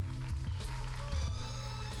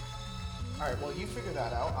All right, well, you figure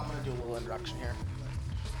that out. I'm going to do a little introduction here.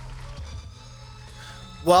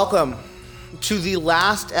 Welcome to the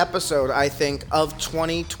last episode, I think, of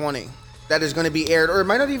 2020 that is going to be aired, or it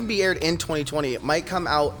might not even be aired in 2020. It might come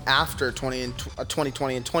out after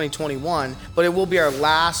 2020 and 2021, but it will be our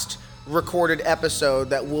last recorded episode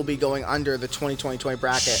that will be going under the 2020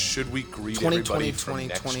 bracket. Should we greet everybody for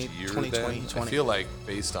next year 2020. then? I feel like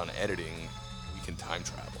based on editing, we can time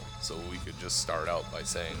travel. So we could just start out by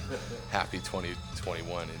saying happy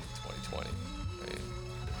 2021 in 2020. Right?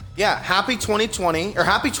 Yeah, happy 2020, or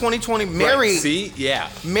happy 2020, merry, Right, see? Yeah.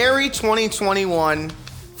 merry 2021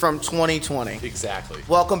 from 2020. Exactly.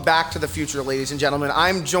 Welcome back to the future, ladies and gentlemen.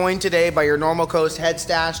 I'm joined today by your normal host,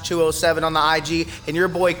 Headstash207 on the IG, and your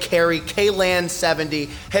boy, Carrie, KLand70.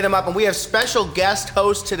 Hit him up, and we have special guest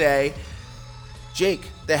host today, Jake,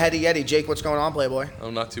 the Heady Yeti. Jake, what's going on, Playboy?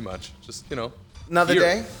 Oh, not too much. Just, Another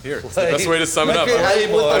day? Here. It's the best way to sum it up. With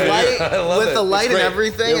the light and great.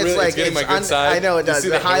 everything, It really- it's like it's getting my good side. I know it You does. see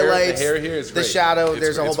The highlights, the hair here is the great. shadow.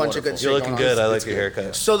 There's a whole It's bunch of good wonderful. shit You're looking going on. good. I like your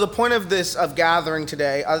haircut. So the point of this gathering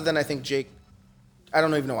today, other than I think Jake, I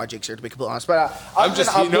don't even know why Jake's here, to be completely honest. But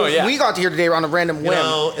we got to hear today on a random whim. You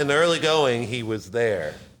know, in the early going, he was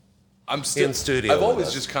there. I'm still in studio I've with always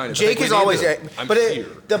us. just kind of. Jake is always there. I'm But here.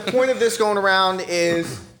 the point of this going around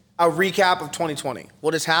is a recap of 2020.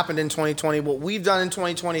 What has happened in 2020, what we've done in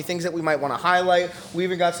 2020, things that we might want to highlight. We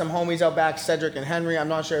even got some homies out back, Cedric and Henry. I'm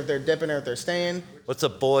not sure if they're dipping or if they're staying. What's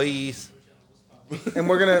up, boys? And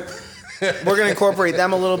we're gonna incorporate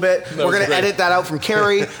them a little bit. We're gonna edit that out from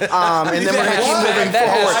Carrie, and then we're gonna keep moving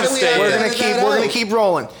forward. We're gonna keep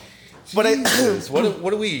rolling. But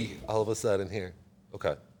What are we all of a sudden here?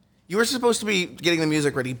 Okay. you were supposed to be getting the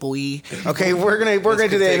music ready, boy. Okay, we're gonna do the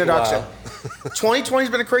take a introduction. while. 2020's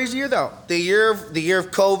been a crazy year, though. The year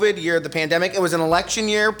of COVID, year of the pandemic. It was an election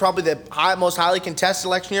year, probably the most highly contested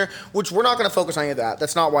election year. Which we're not gonna focus on any of that.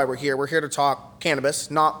 That's not why we're here. We're here to talk cannabis,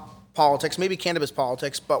 not politics. Maybe cannabis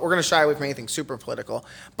politics, but we're gonna shy away from anything super political.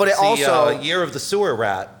 But it also year of the sewer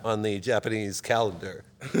rat on the Japanese calendar.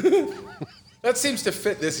 That seems to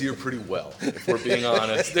fit this year pretty well, if we're being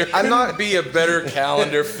honest. There I'm couldn't not- be a better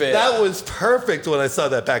calendar fit. That was perfect when I saw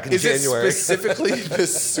that back in Is January. it specifically the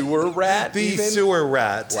sewer rat? the even? sewer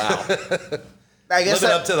rat. Wow. I guess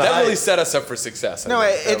Living up to the That hype. really set us up for success. no,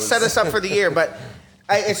 it set us up for the year. But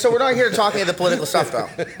so we're not here to talk any of the political stuff, though.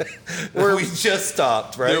 We just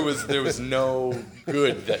stopped, right? There was no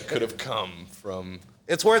good that could have come from.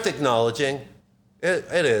 It's worth acknowledging.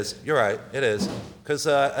 It is. You're right. It is. Because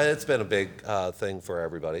it's been a big thing for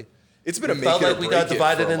everybody. It's been a We make felt it or like we break got it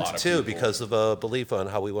divided for a into lot of two people. because of a belief on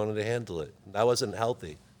how we wanted to handle it. That wasn't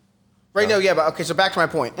healthy. Right now, yeah, but okay, so back to my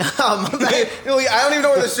point. I don't even know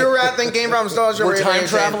where the sewer rat thing came from. I'm still not sure We're where time you're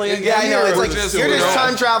saying. traveling again Yeah, I know. here, It's or like just- you're just we're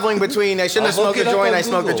time on? traveling between I shouldn't have I'll smoked look a it up joint, on I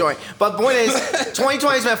smoked a Google. joint. But the point is,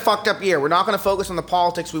 2020's been a fucked up year. We're not going to focus on the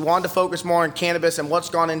politics. We wanted to focus more on cannabis and what's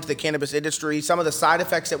gone into the cannabis industry, some of the side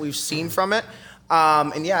effects that we've seen from it.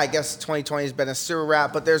 And yeah, I guess 2020 has been a sewer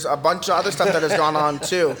rat, but there's a bunch of other stuff that has gone on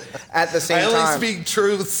too at the same I time. only speak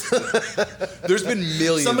truths. There's been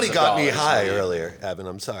millions. Somebody of got me dollars high made. earlier, Evan.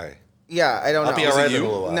 I'm sorry. Yeah, I don't know. I'll be all right in you? a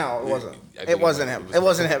little while. No, it wasn't. I think It wasn't him. It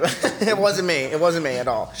wasn't him. It wasn't me. It wasn't me at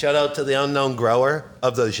all. Shout out to the unknown grower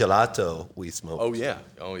of the gelato we smoked. Oh yeah.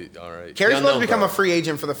 Oh, all right. Carrie's Yeah, supposed to no, become bro. a free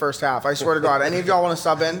agent for the first half. I swear to God. Any of y'all want to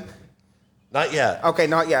sub in? Not yet. Okay,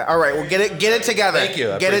 not yet. All right, well, get it together. Thank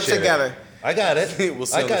you. I Get it appreciate together. I got it. We'll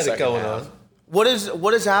see I on the got it second going half. on.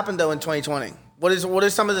 What has happened though in 2020? What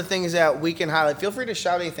is some of the things that we can highlight? Feel free to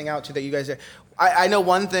shout anything out too that you guys are. I know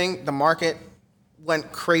one thing. The market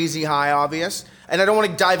went crazy high, obvious, and I don't want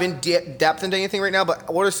to dive in depth into anything right now.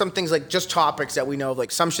 But what are some things like just topics that we know of,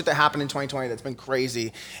 like some shit that happened in 2020 that's been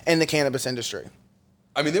crazy in the cannabis industry?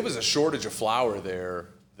 I mean, there was a shortage of flower there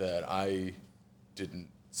that I didn't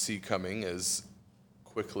see coming as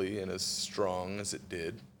quickly and as strong as it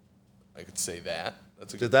did. I could say that.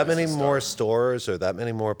 That's a good Did that place many to more start. stores or that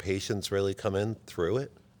many more patients really come in through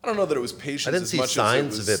it? I don't know that it was patience. I didn't as see much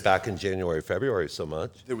signs as of it back in January, February so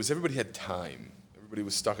much. There was everybody had time. Everybody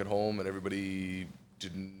was stuck at home, and everybody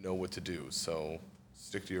didn't know what to do. So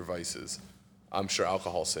stick to your vices. I'm sure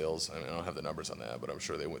alcohol sales. I mean, I don't have the numbers on that, but I'm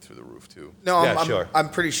sure they went through the roof too. No, Yeah, sure. I'm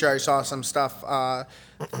pretty sure I saw some stuff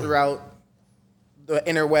throughout the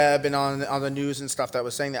interweb and on the news and stuff that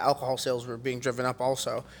was saying that alcohol sales were being driven up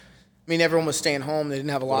also. I mean, everyone was staying home. They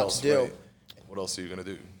didn't have a What lot else, to do. right? What else are you gonna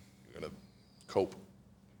do? You're gonna cope.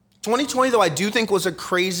 2020, though, I do think was a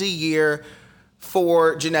crazy year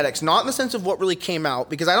for genetics. Not in the sense of what really came out,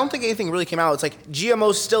 because I don't think anything really came out. It's like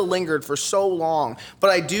GMOs still lingered for so long. But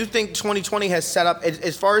I do think 2020 has set up,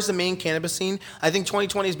 as far as the main cannabis scene, I think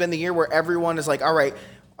 2020 has been the year where everyone is like, all right,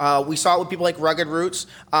 We saw it with people like Rugged Roots.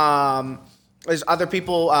 There's other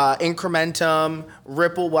people, Incrementum,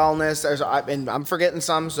 Ripple Wellness. And I'm forgetting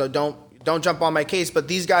some, so don't jump on my case. But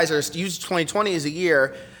these guys are use 2020 as a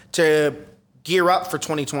year to gear up for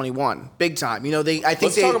 2021, big time. You know,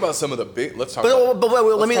 Let's talk about some of the big. Let's talk talk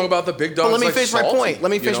about the big dogs. But let me like finish my Salty, point.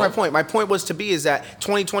 Let me finish you know? my point. My point was that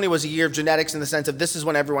 2020 was a year of genetics in the sense of this is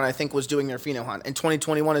when everyone I think was doing their pheno hunt, and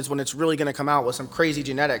 2021 is when it's really going to come out with some crazy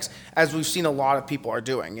genetics, as we've seen a lot of people are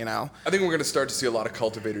doing. You know, I think we're going to start to see a lot of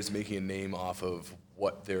cultivators making a name off of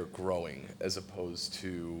what they're growing as opposed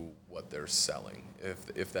to what they're selling,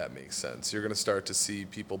 if that makes sense. You're going to start to see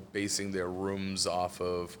people basing their rooms off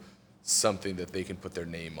of something that they can put their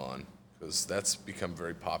name on, because that's become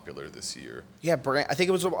very popular this year. Yeah, I think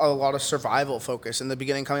it was a lot of survival focus. In the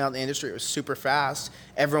beginning, coming out in the industry, it was super fast.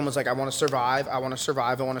 Everyone was like, I want to survive, I want to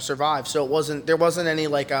survive, I want to survive. So there wasn't any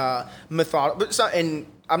like method. And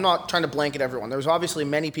I'm not trying to blanket everyone. There was obviously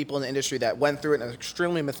many people in the industry that went through it in an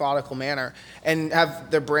extremely methodical manner and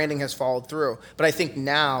their branding has followed through. But I think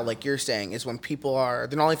now, like you're saying, is when people they're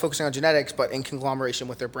not only focusing on genetics, but in conglomeration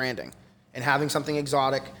with their branding and having something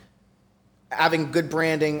exotic, having good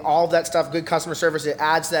branding, all of that stuff, good customer service, it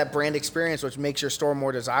adds that brand experience, which makes your store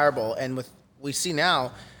more desirable. And we see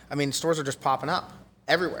now, I mean, stores are just popping up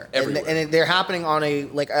everywhere. And they're happening on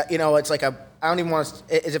it's like I don't even want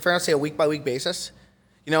to, is it fair to say a week by week basis?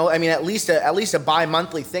 You know, I mean, at least a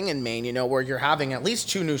bi-monthly thing in Maine, you know, where you're having at least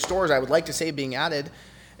 2 new stores, I would like to say, being added.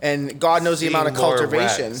 And God knows the amount of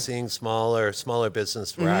cultivation. Seeing smaller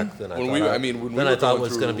business rack than I thought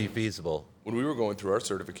was going to be feasible. When we were going through our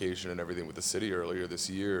certification and everything with the city earlier this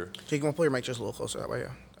year, so you can pull your mic just a little closer that way.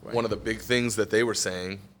 Yeah. One of the big things that they were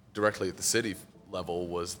saying directly at the city level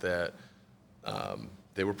was that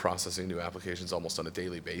they were processing new applications almost on a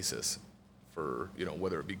daily basis for, you know,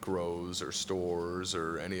 whether it be grows or stores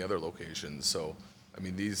or any other locations. So, I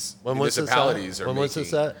mean, these municipalities are When was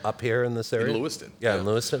this at? Up here in this area? in Lewiston. Yeah, in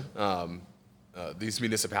Lewiston. These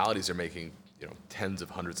municipalities are making, you know, tens of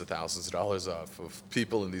hundreds of thousands of dollars off of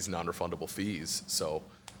people in these non-refundable fees. So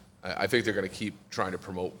I think they're going to keep trying to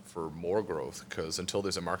promote for more growth, because until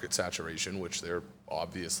there's a market saturation, which there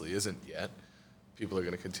obviously isn't yet, people are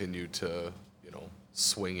going to continue to, you know,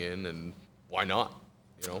 swing in, and why not,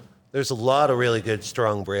 you know? There's a lot of really good,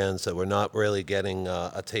 strong brands that we're not really getting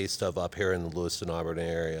a taste of up here in the Lewiston-Auburn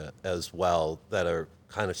area as well, that are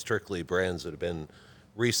kind of strictly brands that have been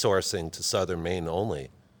resourcing to southern Maine only.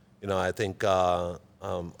 You know, I think I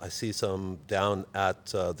see some down at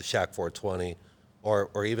the Shack 420,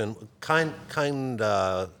 or even Kind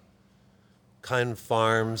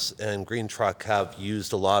Farms and Green Truck have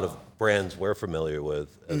used a lot of brands we're familiar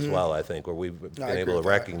with as well, I think, where we've been able to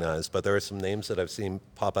recognize. But there are some names that I've seen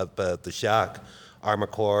pop up at the Shack.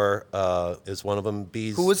 Armacore is one of them.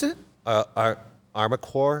 Bees. Who is it?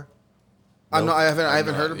 Armacore. I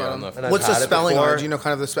haven't heard about them. What's the spelling on it? Do you know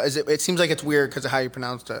kind of the it seems like it's weird because of how you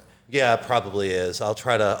pronounced it. Yeah, it probably is. I'll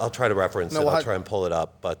try to reference it. I'll try and pull it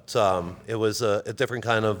up. But it was a different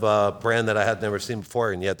kind of brand that I had never seen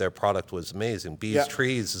before, and yet their product was amazing. Bees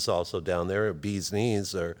Trees is also down there. Bees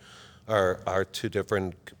Knees are 2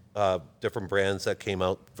 different brands that came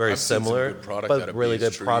out very similar, but really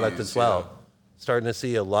good product as well. Starting to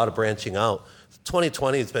see a lot of branching out.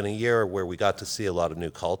 2020 has been a year where we got to see a lot of new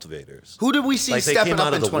cultivators. Who did we see stepping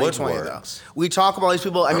up in 2020, though? We talk about all these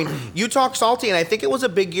people. I mean, you talk Salty, and I think it was a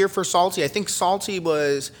big year for Salty. I think Salty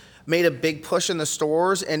made a big push in the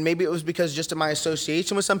stores, and maybe it was because just of my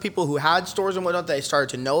association with some people who had stores and whatnot, they started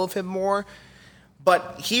to know of him more.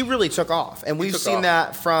 But he really took off, and we've seen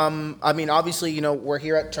that from, I mean, obviously, you know, we're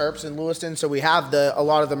here at Terps in Lewiston, so we have a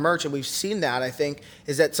lot of the merch, and we've seen that, I think,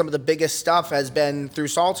 is that some of the biggest stuff has been through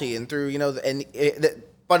Salty and through, you know,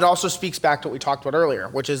 but it also speaks back to what we talked about earlier,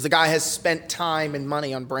 which is the guy has spent time and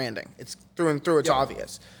money on branding. It's through and through, it's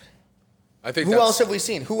obvious. I think Who else have we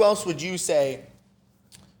seen? Who else would you say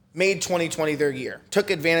made 2020 their year, took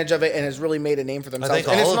advantage of it, and has really made a name for themselves?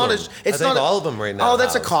 I think all of them right now. Oh,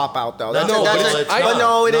 that's a cop out though.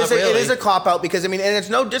 It is a cop out, because I mean, and it's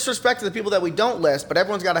no disrespect to the people that we don't list, but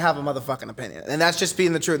everyone's got to have a motherfucking opinion, and that's just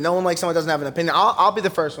being the truth. No one likes someone who doesn't have an opinion. I'll be the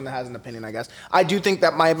first one that has an opinion, I guess. I do think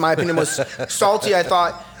that my opinion was Salty. I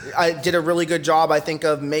thought I did a really good job, I think,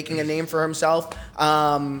 of making a name for himself.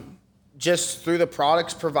 Just through the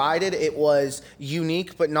products provided, it was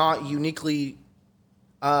unique, but not uniquely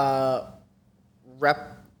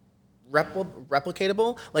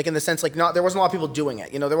replicatable, like in the sense, like there wasn't a lot of people doing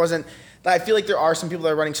it. You know, there wasn't. I feel like there are some people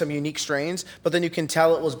that are running some unique strains, but then you can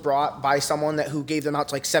tell it was brought by someone who gave them out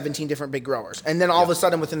to like 17 different big growers, and then all of a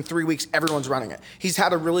sudden, within 3 weeks, everyone's running it. He's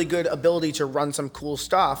had a really good ability to run some cool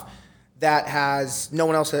stuff that no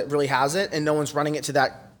one else that really has it, and no one's running it to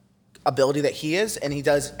that ability that he is, and he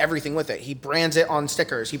does everything with it. He brands it on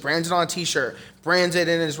stickers, he brands it on a t-shirt, brands it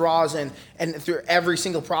in his rosin, and through every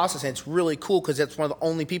single process. And it's really cool because it's one of the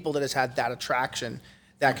only people that has had that attraction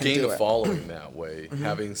that can do it. Gain a following that way,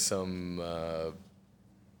 having some, I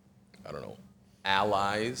don't know,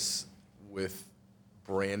 allies with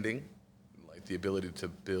branding, like the ability to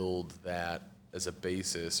build that as a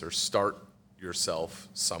basis or start yourself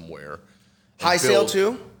somewhere. High Sale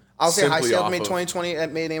too. I'll say High simply Sale off made of 2020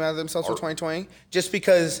 made a name out of themselves for 2020, just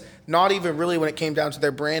because not even really when it came down to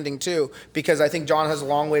their branding too, because I think John has a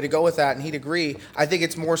long way to go with that, and he'd agree. I think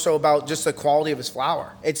it's more so about just the quality of his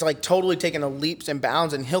flower. It's like totally taken a leaps and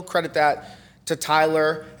bounds, and he'll credit that to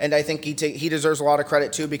Tyler, and I think he deserves a lot of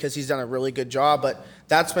credit too because he's done a really good job. But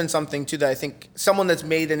that's been something too that I think someone that's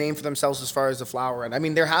made a name for themselves as far as the flower. And I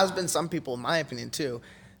mean, there has been some people, in my opinion too,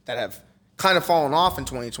 that have kind of fallen off in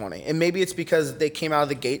 2020, and maybe it's because they came out of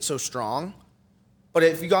the gate so strong. But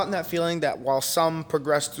have you gotten that feeling that while some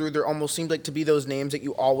progressed through, there almost seemed like to be those names that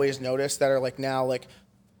you always notice that are like now, like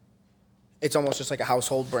it's almost just like a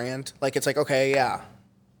household brand. Like it's like, okay, yeah,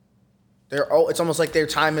 it's almost like their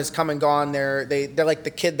time has come and gone. They're like the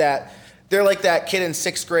kid that they're like that kid in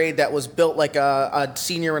 6th grade that was built like a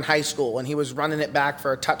senior in high school, and he was running it back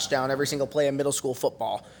for a touchdown every single play in middle school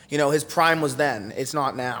football. You know, his prime was then. It's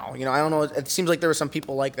not now. You know, I don't know. It seems like there were some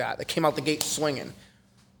people like that came out the gate swinging.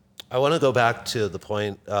 I want to go back to the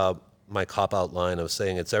point, my cop-out line of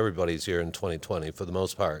saying it's everybody's year in 2020 for the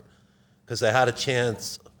most part, because they had a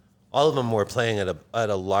chance. All of them were playing at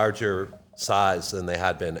a larger size than they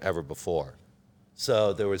had been ever before.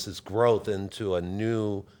 So there was this growth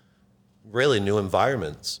into really new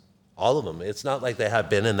environments. All of them. It's not like they had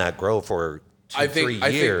been in that growth for 3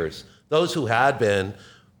 years. Those who had been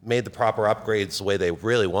made the proper upgrades the way they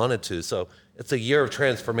really wanted to. So it's a year of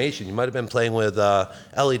transformation. You might have been playing with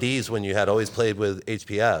LEDs when you had always played with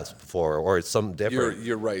HPS before, or it's something different.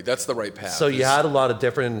 You're right. That's the right path. So you had a lot of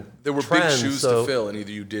different There were trends, big shoes to fill, and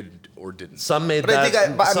either you did or didn't. Some made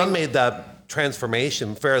made that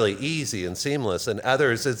transformation fairly easy and seamless, and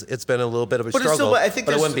others it's been a little bit of a struggle. Still, I think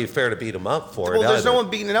but it wouldn't be fair to beat them up for it. Well, there's no one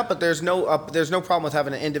beating it up, but there's no problem with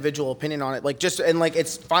having an individual opinion on it. Like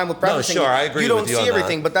it's fine with prefacing. No, sure, I agree. You don't with you see on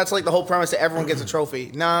everything, that. but that's like the whole premise that everyone gets a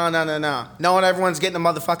trophy. No, not everyone's getting a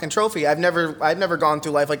motherfucking trophy. I've never gone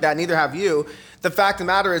through life like that. Neither have you. The fact of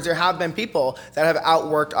the matter is there have been people that have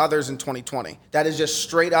outworked others in 2020. That is just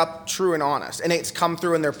straight up true and honest. And it's come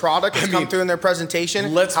through in their product. It's come through in their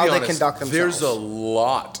presentation. Let's how be they honest, conduct themselves. There's a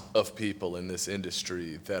lot of people in this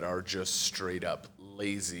industry that are just straight up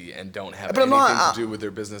lazy and don't have anything to do with their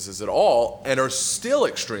businesses at all and are still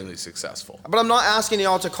extremely successful. But I'm not asking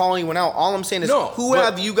y'all to call anyone out. All I'm saying is,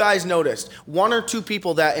 have you guys noticed? One or two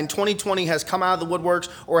people that in 2020 has come out of the woodworks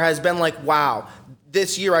or has been like, wow,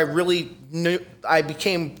 this year I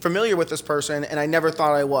became familiar with this person and I never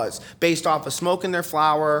thought I was, based off of smoking their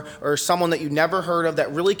flower or someone that you never heard of that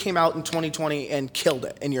really came out in 2020 and killed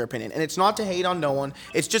it, in your opinion. And it's not to hate on no one.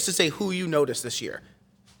 It's just to say who you noticed this year.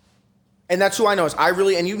 And that's who I noticed.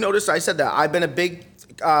 And you noticed I said that. I've been a big,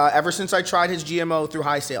 ever since I tried his GMO through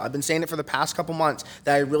High Sale, I've been saying it for the past couple months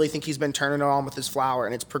that I really think he's been turning it on with his flower,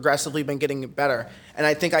 and it's progressively been getting better. And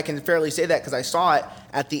I think I can fairly say that because I saw it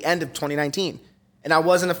at the end of 2019. And I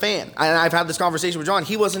wasn't a fan. And I've had this conversation with John.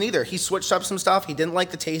 He wasn't either. He switched up some stuff. He didn't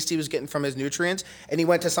like the taste he was getting from his nutrients, and he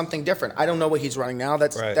went to something different. I don't know what he's running now.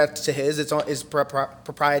 That's to his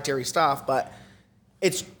proprietary stuff, but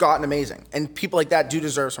it's gotten amazing. And people like that do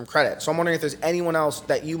deserve some credit. So I'm wondering if there's anyone else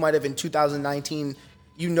that you might have in 2019,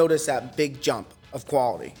 you noticed that big jump of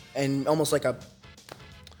quality and almost like a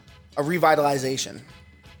revitalization.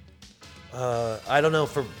 I don't know.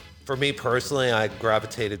 For me personally, I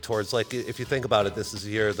gravitated towards, like, if you think about it, this is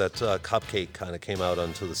the year that Cupcake kind of came out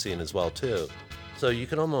onto the scene as well, too. So you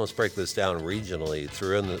can almost break this down regionally.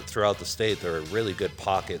 Throughout the state, there are really good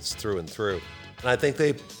pockets through and through. And I think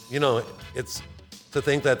it's to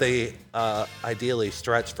think that they ideally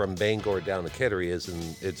stretch from Bangor down to Kittery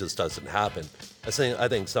it just doesn't happen. I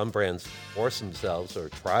think some brands force themselves or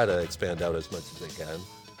try to expand out as much as they can.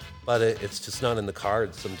 But it's just not in the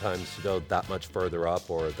cards sometimes to go that much further up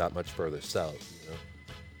or that much further south,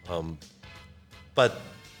 But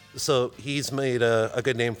so he's made a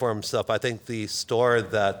good name for himself. I think the store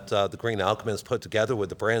that the Green Alchemist put together with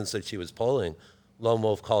the brands that she was pulling, Lone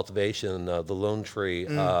Wolf Cultivation, the Lone Tree,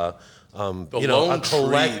 the Lone a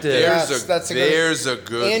collective. There's a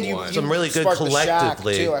good one. Some really good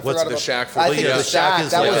collectively. What's the Shack? I think the Shack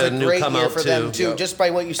is that like was a a new great come year out for them too. Yep. Just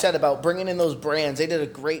by what you said about bringing in those brands, they did a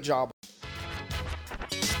great job.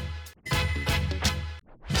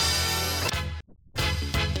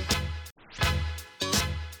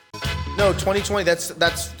 No, 2020.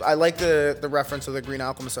 That's. I like the reference of the Green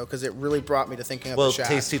Alchemist though, because it really brought me to thinking of Well, the Shack.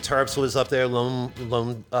 Tasty Terps was up there. Lone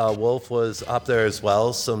Wolf was up there as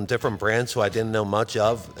well. Some different brands who I didn't know much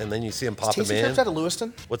of, and then you see them popping Tasty in. Terps out of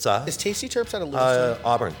Lewiston? What's that? Is Tasty Terps out of Lewiston?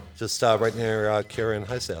 Auburn, just right near Cure and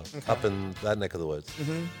Highsdale, up in that neck of the woods.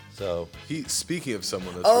 Mm-hmm. So Speaking of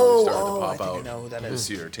someone that's really starting to I pop think I out know who that this is.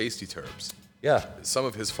 year, Tasty Terps. yeah, Some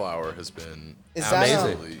of his flour has been Is that,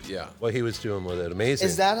 absolutely, yeah. what he was doing with it, amazing.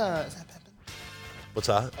 Is that Pepin? What's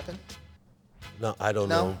that? Pepin? No, I don't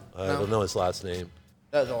No? know. I No? don't know his last name.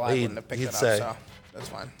 The I He'd- wouldn't have picked he'd it up, say. so that's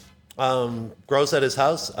fine. Grows at his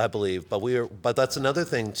house, I believe. But that's another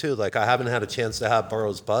thing too. Like I haven't had a chance to have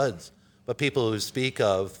Burroughs buds, but people who speak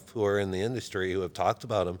of who are in the industry who have talked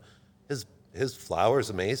about him, his flower is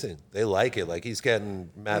amazing. They like it. Like he's getting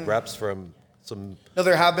mad reps from some. No,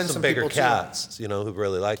 there have been some bigger people too. cats, who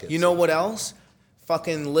really like it. You know what else?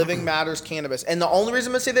 Fucking Living Matters Cannabis. And the only reason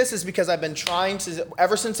I'm gonna say this is because I've been trying to,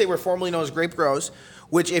 ever since they were formerly known as Grape Grows,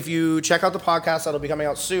 which if you check out the podcast that'll be coming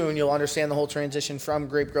out soon, you'll understand the whole transition from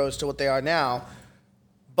Grape Grows to what they are now.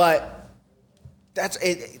 But that's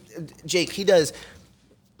it. Jake, he does,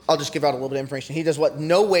 I'll just give out a little bit of information. He does what?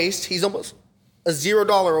 No waste. He's almost a $0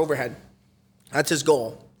 overhead. That's his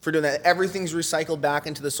goal for doing that. Everything's recycled back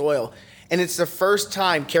into the soil. And it's the first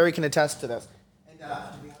time, Carrie can attest to this. And do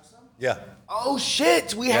we have some? Yeah. Oh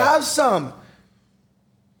shit, we have some.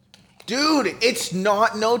 Dude, it's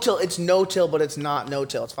not no-till. It's no-till, but it's not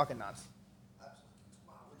no-till. It's fucking nuts.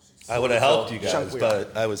 I would have helped you Chunk guys, weird.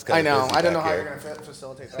 but I was I kind of know. busy I don't know back how here. you're going to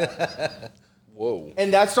facilitate that. Whoa.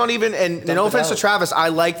 And that's not even, and no it offense to out. Travis, I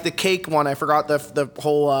like the cake one. I forgot the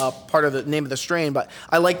whole part of the name of the strain, but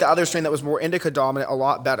I like the other strain that was more indica dominant a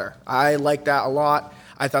lot better. I like that a lot.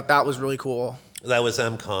 I thought that was really cool. That was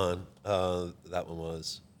MCon. That one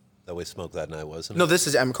was that we smoked that night, wasn't it? No, this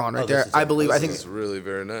is MCon right Oh, there. this is I believe, I think, It's really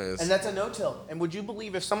very nice. and that's a no-till. And would you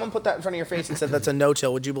believe if someone put that in front of your face and said that's a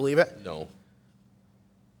no-till, would you believe it? No.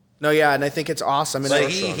 No, yeah, and I think it's awesome. And But it-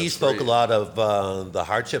 he spoke a lot of the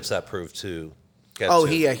hardships that proved to get Oh,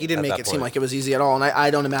 to he didn't at make that it seem point. like it was easy at all, and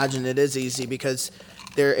I don't imagine it is easy because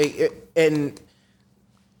and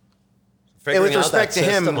Figuring with out respect that to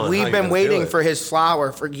him, system on how we've you're been gonna do waiting it. for his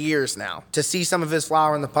flower for years now to see some of his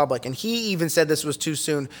flower in the public, and he even said this was too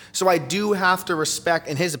soon. So I do have to respect,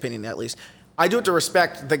 in his opinion at least, I do have to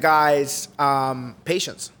respect the guy's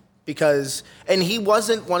patience. Because, and he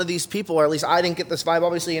wasn't one of these people, or at least I didn't get this vibe.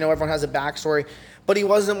 Obviously, everyone has a backstory, but he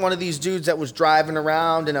wasn't one of these dudes that was driving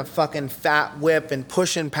around in a fucking fat whip and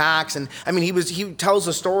pushing packs. And I mean, he tells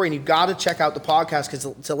a story, and you got to check out the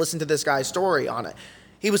podcast to listen to this guy's story on it.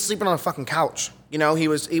 He was sleeping on a fucking couch. He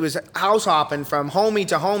was house hopping from homie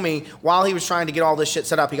to homie while he was trying to get all this shit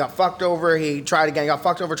set up. He got fucked over. He tried again. He got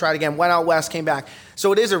fucked over. Tried again. Went out west. Came back.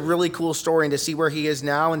 So it is a really cool story, and to see where he is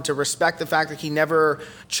now, and to respect the fact that he never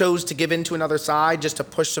chose to give in to another side just to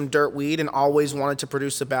push some dirt weed, and always wanted to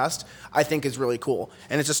produce the best, I think is really cool.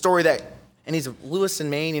 And it's a story that, and he's a Lewiston,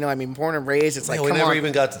 Maine. Born and raised. It's like, Yeah, we come never on.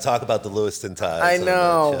 even got to talk about the Lewiston ties. I on that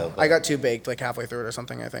know. show, but I got too baked like halfway through it or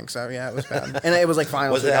something, I think. So yeah, it was bad. And it was like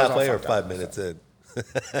finals. was it week. I all halfway or fucked up. 5 minutes in?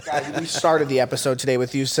 God, we started the episode today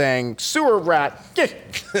with you saying sewer rat.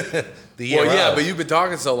 The year Well, yeah, of. but you've been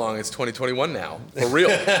talking so long. It's 2021 now, for real.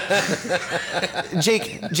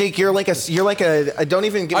 Jake, you're like a. Don't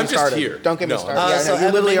even get I'm me just started. here. Don't get me No, started. I'm Yeah, just- no, so you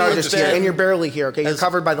Evan, literally maybe are you just here, understand- and you're barely here. Okay, you're As-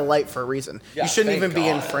 covered by the light for a reason. Yeah, You shouldn't thank even be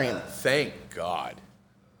in God. frame. Thank God.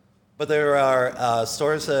 But there are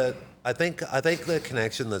stores that I think the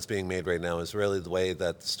connection that's being made right now is really the way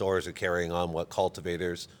that stores are carrying on what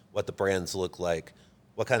cultivators, what the brands look like,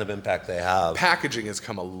 what kind of impact they have. Packaging has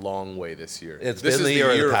come a long way this year. It's this been is the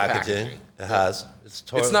year of packaging. It has. It's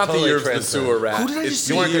Not the totally year of the transcendent. sewer rat. Who did I It's just the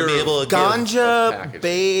see? You weren't gonna year be able of to Ganja packaging.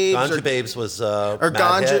 babes. Ganja Babes was Or Mad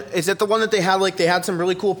Ganja, Hit. is it the one that they had some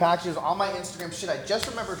really cool packages on my Instagram? Shit, I just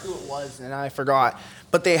remembered who it was and I forgot.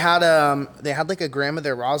 But they had like a gram of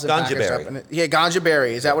their rosin Ganja package berry. up in it. Yeah, Ganja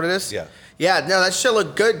berry. Is that what it is? Yeah. Yeah, no, that shit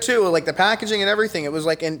looked good too. Like the packaging and everything. It was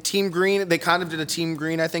like in Team Green. They kind of did a Team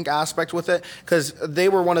Green, I think, aspect with it, because they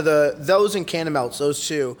were one of those and Canamelts, those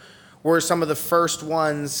two were some of the first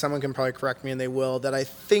ones. Someone can probably correct me, and they will. That I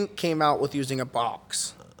think came out with using a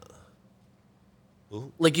box. Ooh,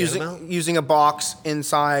 Like Catamount? using a box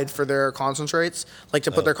inside for their concentrates, like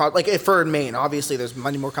to put their like if for in Maine. Obviously, there's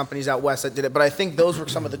many more companies out west that did it, but I think those were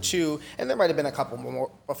some of the two, and there might have been a couple more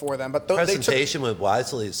before them. But they took. Presentation with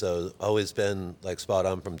Wisely's though always been like spot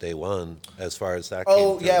on from day one as far as that.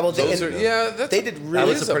 Oh came yeah, through. well they, Those are, and yeah, that's they did That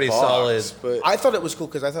really. was is a pretty box, solid- But I thought it was cool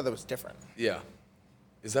because I thought that was different. yeah,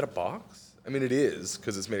 is that a box? I mean, it is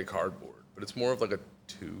because it's made of cardboard, but it's more of like a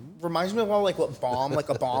Reminds me of like what bomb, like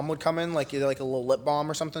a bomb would come in, like either like a little lip balm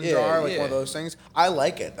or something jar, like one of those things. I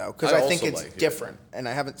like it though, because I think it's different, and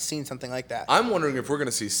I haven't seen something like that. I'm wondering if we're going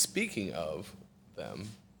to see, speaking of them,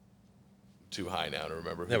 too high now to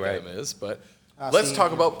remember who them is, but let's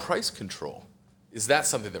talk about price control. Is that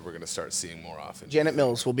something that we're going to start seeing more often? Janet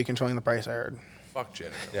Mills will be controlling the price, I heard. Fuck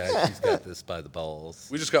Janet. Yeah, she's got this by the balls.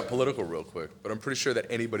 We just got political real quick, but I'm pretty sure that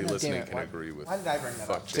anybody listening can agree with. Why did I bring that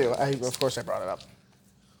up Janet. too? Of course I brought it up.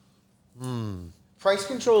 Price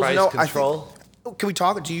control. Price control. Can we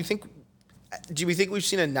talk? Do we think we've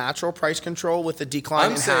seen a natural price control with the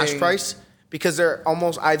decline in hash price? Because they're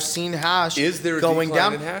almost. I've seen hash. Is there a going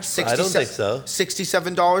decline down? in hash? I don't think so.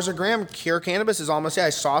 $67 a gram. Pure cannabis is almost. Yeah, I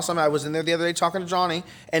saw some. I was in there the other day talking to Johnny,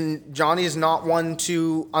 and Johnny is not one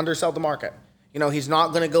to undersell the market. You know, he's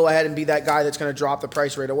not going to go ahead and be that guy that's going to drop the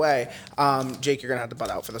price right away. Jake, you're going to have to butt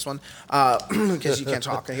out for this one because you can't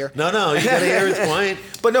talk here. No, you got to hear his point.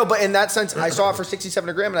 But in that sense, I saw it for $67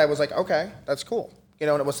 a gram, and I was like, okay, that's cool. You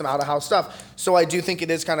know, and it was some out-of-house stuff. So I do think it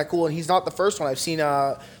is kind of cool, and he's not the first one. I've seen,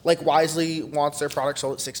 like Wisely wants their product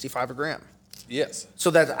sold at $65 a gram. Yes.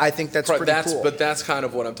 So I think that's pretty cool. But that's kind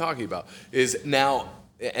of what I'm talking about. Is now,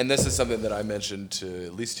 and this is something that I mentioned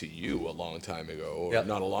at least to you a long time ago, or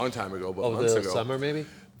not a long time ago, but months ago. Summer maybe?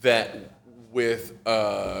 That with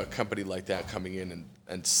a company like that coming in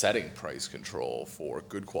and setting price control for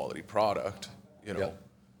good quality product, you know,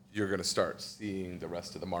 you're going to start seeing the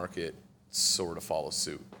rest of the market sort of follow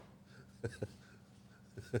suit.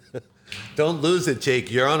 Don't lose it,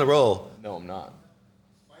 Jake. You're on a roll. No, I'm not.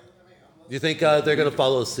 You think they're going to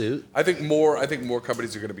follow suit? I think more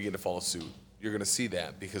companies are going to begin to follow suit. You're going to see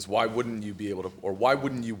that because why wouldn't you be able to, or why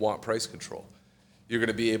wouldn't you want price control? You're going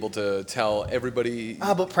to be able to tell everybody.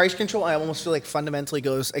 But price control, I almost feel like fundamentally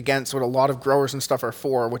goes against what a lot of growers and stuff are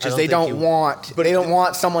for, which is they don't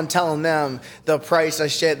want someone telling them the price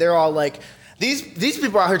of shit. They're all like, these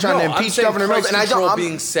people are out here trying to impeach Governor Mills, and I don't. I'm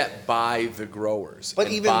being set by the growers,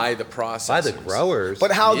 but even by the processors. By the growers.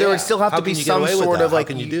 But how there would still have to be some sort of like.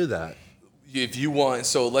 How can you do that? If you want,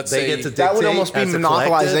 so let's say get to that would almost be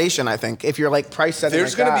monopolization. I think if you're like price setting.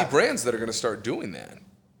 There's going to be brands that are going to start doing that.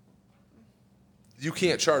 You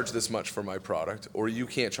can't charge this much for my product, or you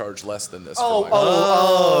can't charge less than this. For my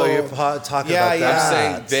product. You're talking about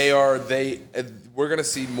that. I'm saying we're going to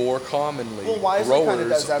see more commonly. Well, Wisely kind of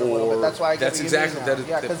does that a little bit. That's why I that's exactly that.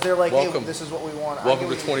 Yeah, because they're like, hey, this is what we want. Welcome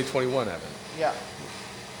to 2021, Evan. Yeah.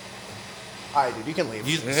 All right, dude, you can leave.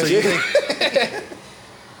 So you think?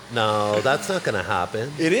 No, that's not going to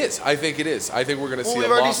happen. It is. I think it is. I think we're going to see a lot more.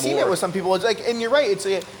 We've already seen it with some people. It's like, and you're right.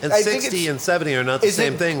 And 60 and 70 are not the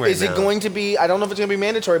same thing right now. Is it going to be? I don't know if it's going to be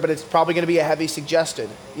mandatory, but it's probably going to be a heavy suggested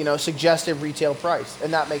retail price,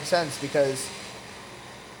 and that makes sense because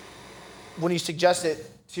when you suggest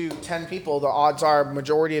it to 10 people, the odds are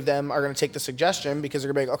majority of them are going to take the suggestion because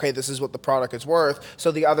they're going to be like, okay, this is what the product is worth.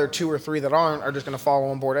 So the other 2 or 3 that aren't are just going to follow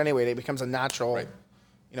on board anyway. It becomes a natural,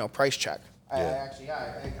 price check.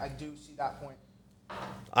 I do see that point.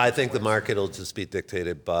 I think the market will just be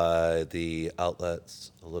dictated by the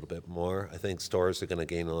outlets a little bit more. I think stores are going to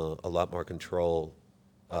gain a lot more control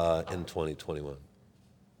in 2021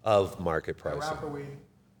 of market pricing.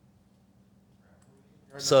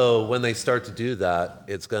 So when they start to do that,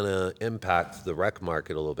 it's going to impact the rec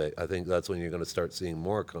market a little bit. I think that's when you're going to start seeing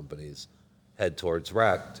more companies head towards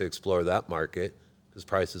rec to explore that market because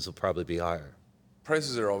prices will probably be higher.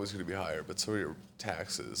 Prices are always going to be higher, but so are your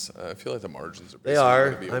taxes. I feel like the margins are basically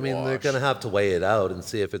going to be a wash. They're going to have to weigh it out and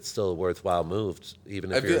see if it's still a worthwhile move,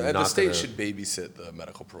 even if you're not. The state should babysit the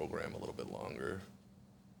medical program a little bit longer.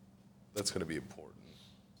 That's going to be important.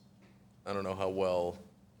 I don't know how well.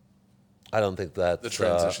 I don't think that. The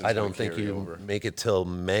transition. I don't think you make it till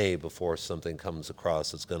May before something comes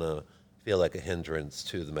across. It's going to feel like a hindrance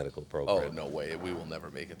to the medical program. Oh, no way. We will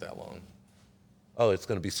never make it that long. Oh, it's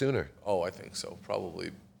going to be sooner. Oh, I think so.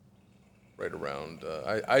 Probably right around,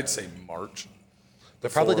 I'd say March. They're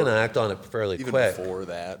probably going to act on it fairly even quick. Even before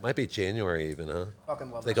that. Might be January even, huh?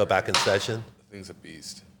 Fucking love they go back in session. The thing's a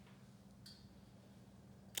beast.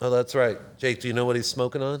 Oh, that's right. Jake, do you know what he's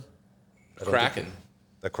smoking on? Kraken.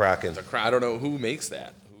 The Kraken. I don't know who makes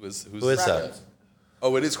that. Who is that?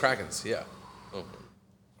 Oh, it is Kraken's, yeah. Oh.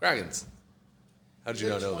 Kraken's. How did you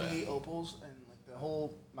not know that? Opals and like the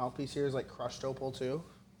whole mouthpiece here is like crushed opal too.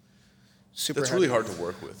 Super. That's really hard to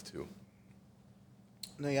work with too.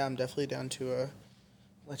 No, yeah, I'm definitely down to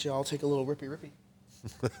let you all take a little rippy.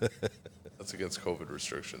 That's against COVID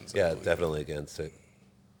restrictions. Yeah, definitely against it.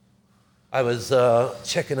 I was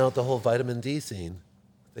checking out the whole vitamin D scene.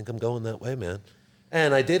 I think I'm going that way, man.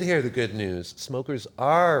 And I did hear the good news. Smokers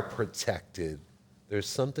are protected. There's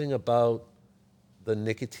something about the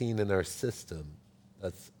nicotine in our system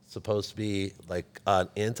that's supposed to be like an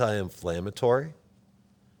anti-inflammatory,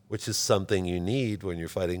 which is something you need when you're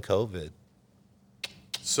fighting COVID.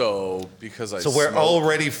 So because So we're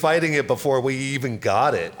already fighting it before we even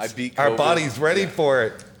got it. I beat Our COVID. body's ready for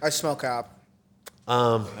it. I smell cap.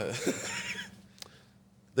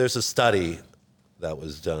 There's a study that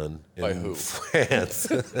was done in By who? France.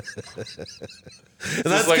 And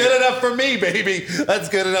that's like good enough for me, baby. That's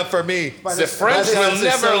good enough for me. The French will Sometimes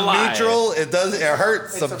it's never so lie. neutral, it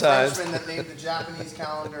hurts It's sometimes. the Frenchman that named the Japanese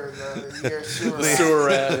calendar the year sewer. sewer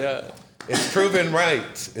rat, yeah. It's proven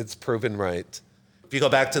right. It's proven right. If you go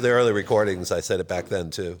back to the early recordings, I said it back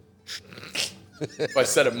then too. If I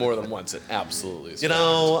said it more than once, it absolutely is. You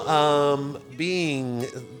know,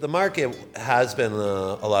 the market has been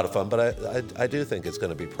a lot of fun, but I do think it's going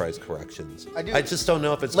to be price corrections. I do. I just don't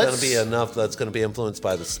know if it's going to Let's- be enough that's going to be influenced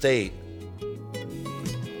by the state.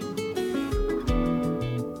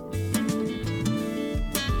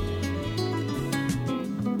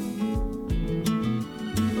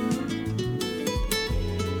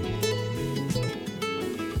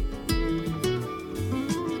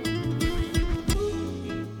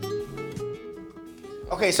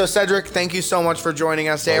 Okay, so Cedric, thank you so much for joining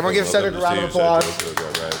us today. Everyone give Cedric a round of applause.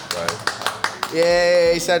 Right.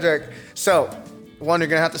 Yay, Cedric. So, one, you're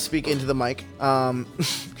gonna have to speak into the mic. And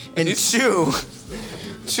two,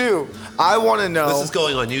 I want to know This is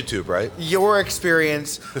going on YouTube, right? your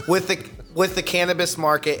experience with the cannabis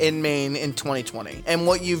market in Maine in 2020 and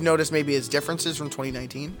what you've noticed maybe as differences from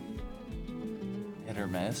 2019. Hit or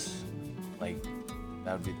miss. Like,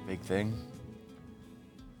 that would be the big thing.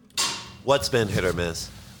 What's been hit or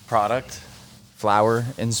miss? Product, flower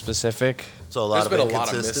in specific. So a lot There's of been a lot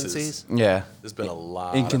of inconsistencies. Yeah. There's been a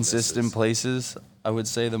lot Inconsistent of misses. places, I would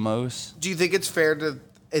say the most. Do you think it's fair to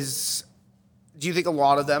do you think a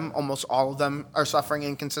lot of them, almost all of them, are suffering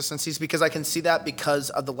inconsistencies? Because I can see that because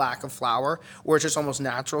of the lack of flower, where it's just almost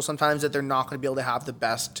natural sometimes that they're not going to be able to have the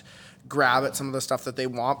best grab at some of the stuff that they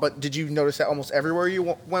want. But did you notice that almost everywhere you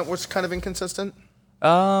went was kind of inconsistent?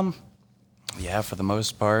 Yeah, for the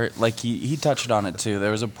most part. Like, he touched on it too.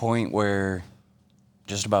 There was a point where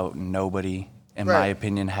just about nobody, in my Right.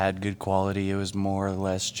 opinion, had good quality. It was more or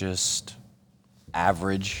less just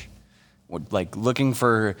average. Like, looking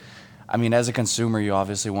for, I mean, as a consumer, you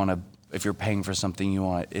obviously want to, if you're paying for something, you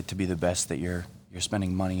want it to be the best that you're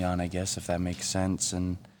spending money on, I guess, if that makes sense.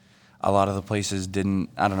 And a lot of the places didn't,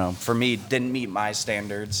 I don't know, for me, didn't meet my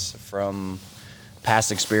standards from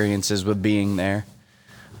past experiences with being there.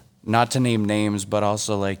 Not to name names, but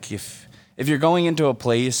also like if you're going into a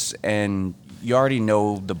place and you already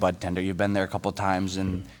know the bud tender, you've been there a couple times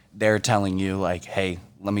and they're telling you like, hey,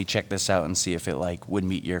 let me check this out and see if it like would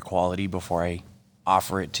meet your quality before I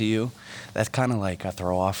offer it to you. That's kind of like a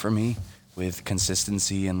throw off for me with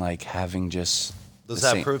consistency and like having just Does the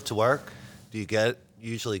that same- prove to work? Do you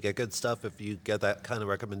usually get good stuff if you get that kind of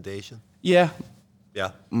recommendation? Yeah,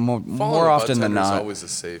 Yeah. Following more a often bud than tender is not. always a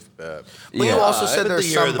safe bet. But Yeah. you also I've said been there's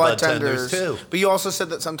the year of some the bud bud tenders, tenders, too. but you also said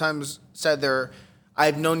that sometimes said there.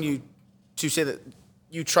 I've known you to say that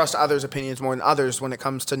you trust others' opinions more than others when it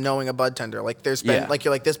comes to knowing a bud tender. Like there's been Yeah. like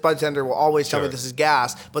you're like this bud tender will always tell me Sure. this is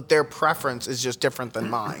gas, but their preference is just different than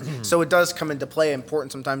mine. So it does come into play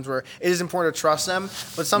important sometimes where it is important to trust them,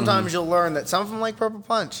 but sometimes you'll learn that some of them like Purple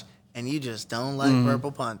Punch. And you just don't like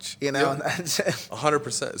Purple Punch, you know? And that's it.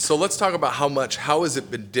 100%. So let's talk about how has it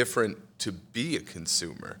been different to be a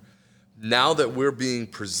consumer? Now that we're being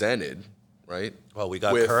presented, right? Well, we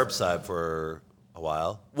got with- curbside for a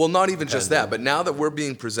while. Well, not even just that, but now that we're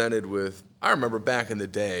being presented with, I remember back in the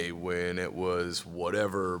day when it was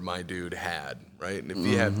whatever my dude had, right? And if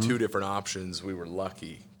he had two different options, we were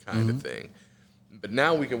lucky kind of thing. But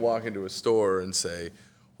now we can walk into a store and say,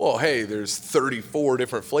 well, hey, there's 34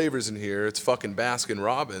 different flavors in here. It's fucking Baskin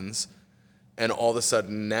Robbins. And all of a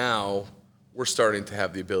sudden now we're starting to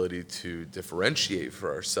have the ability to differentiate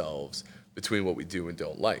for ourselves between what we do and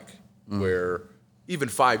don't like. Where even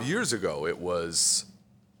 5 years ago it was,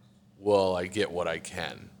 well, I get what I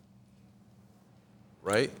can.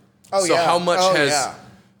 Right? Oh, so yeah. how much Oh, has yeah.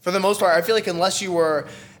 For the most part, I feel like unless you were,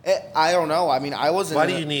 I don't know. I mean, I wasn't. Why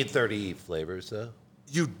do you need 30 flavors, though?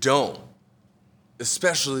 you don't?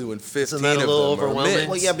 Especially when 15 that a of little them are overwhelming? mint.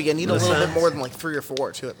 Well, yeah, but you need a Makes little bit sense. more than like 3 or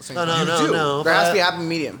 4 too at the same No, time. no, no, do. no. There has to be a but- happy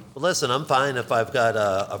medium. Well, listen, I'm fine if I've got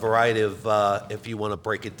a variety of, if you want to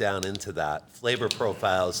break it down into that. Flavor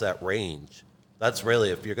profiles, that range. That's really,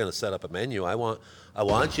 if you're going to set up a menu, I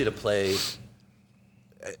want you to play,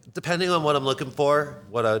 depending on what I'm looking for,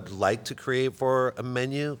 what I'd like to create for a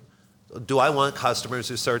menu. Do I want customers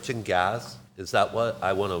who are searching gas? Is that what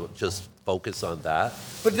I want to just focus on that.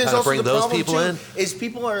 But there's kinda also bring the those problem people too, in. is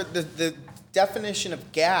people are the definition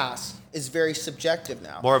of gas is very subjective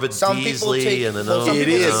now. More of a some people diesely take, and an well, some It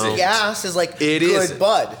people isn't. take gas is like It good isn't.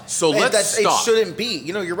 bud. So And let's stop. It shouldn't be.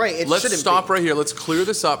 You know, you're right. It Let's shouldn't stop be. right here. Let's clear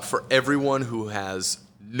this up for everyone who has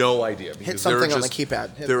no idea. Hit because there are something on the just-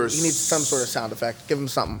 keypad. there are He needs some sort of sound effect. Give him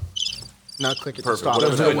something. Not click it to Perfect. stop.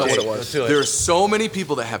 Whatever Doesn't know it what is. it was. Let's do it. There are so many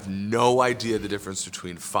people that have no idea the difference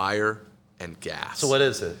between fire and gas. So what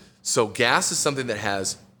is it? So gas is something that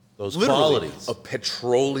has Those literally qualities. a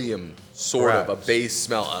petroleum sort of, a Correct. base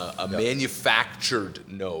smell, a manufactured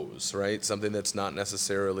nose, right? Something that's not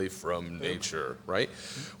necessarily from nature, right?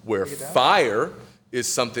 Where fire is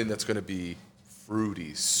something that's going to be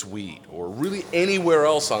fruity, sweet, or really anywhere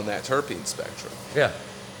else on that terpene spectrum. Yeah.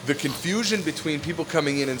 The confusion between people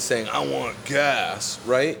coming in and saying, I want gas,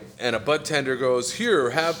 right? And a bud tender goes, here,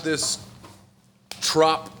 have this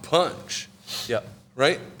Trop Punch, Yeah.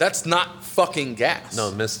 right? That's not fucking gas. No,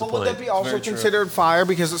 missed the But point. would that be also considered fire?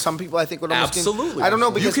 Because some people I think would almost Absolutely. I don't know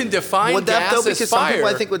You because can define would that, gas though, as because some people I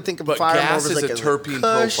fire, think would think of but fire more gas as is like a terpene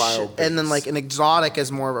kush, profile and then base. like an exotic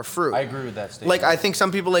as more of a fruit. I agree with that statement. Like I think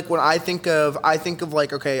some people like when I think of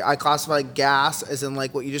like okay, I classify gas as in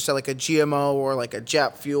like what you just said, like a GMO or like a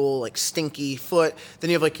jet fuel, like stinky foot. Then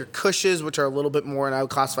you have like your cushes, which are a little bit more, and I would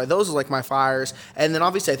classify those as like my fires. And then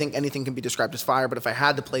obviously I think anything can be described as fire, but if I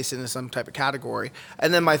had to place it in some type of category,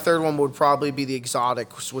 and then my third one would probably be the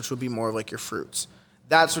exotics, which would be more of like your fruits.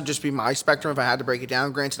 That would just be my spectrum if I had to break it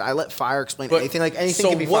down. Granted, I let fire explain anything. Like anything so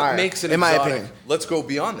can be what fire. makes an in my exotic? opinion. Let's go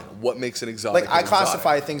beyond that. What makes an exotic? Like I an exotic?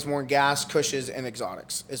 classify things more in gas, cushes, and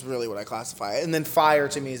exotics is really what I classify. And then fire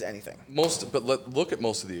to me is anything. Look at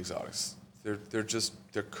most of the exotics. They're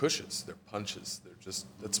cushes. They're punches.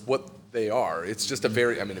 That's what they are. It's just a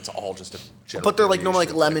very. I mean, it's all just a. general But they're like normally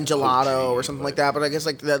like variation of lemon gelato poaching, or something like but that. But I guess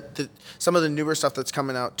like some of the newer stuff that's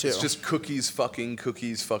coming out too. It's just cookies, fucking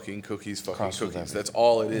cookies, fucking cookies, fucking Crossed with cookies. everything. That's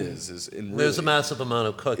all it is in There's a really- massive amount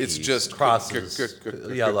of cookies. It's just crosses.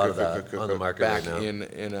 Yeah, a lot of that on the market back right now.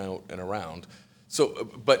 in, out, and around. So,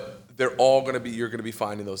 but they're all going to be. You're going to be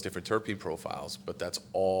finding those different terpene profiles. But that's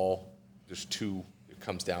all. There's two. It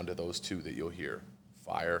comes down to those two that you'll hear: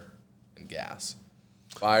 fire and gas.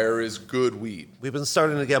 Fire is good weed. We've been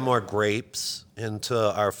starting to get more grapes into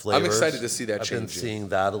our flavors. excited to see that I've been changing. seeing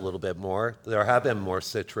that a little bit more. There have been more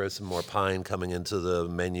citrus and more pine coming into the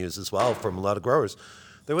menus as well from a lot of growers.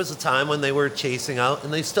 There was a time when they were chasing out,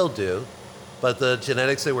 and they still do, but the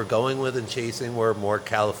genetics they were going with and chasing were more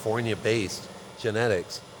California-based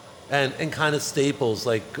genetics and kind of staples.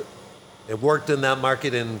 Like it worked in that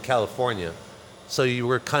market in California. So you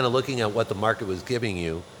were kind of looking at what the market was giving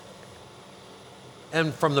you.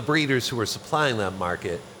 And from the breeders who were supplying that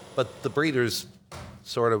market, but the breeders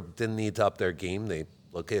sort of didn't need to up their game. They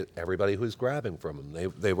look at everybody who's grabbing from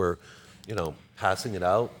them. They were, passing it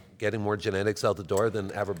out, getting more genetics out the door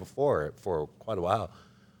than ever before for quite a while.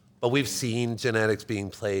 But we've seen genetics being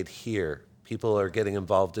played here. People are getting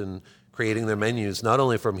involved in creating their menus, not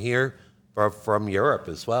only from here, but from Europe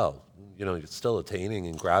as well. You're still attaining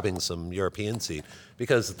and grabbing some European seed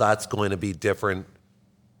because that's going to be different.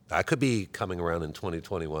 That could be coming around in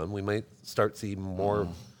 2021. We might start seeing more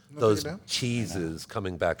those cheeses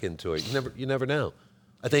coming back into it. You never know.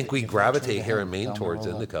 I think we gravitate here in Maine towards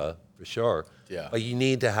indica for sure. Yeah. But you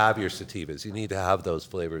need to have your sativas. You need to have those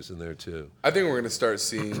flavors in there too. I think we're going to start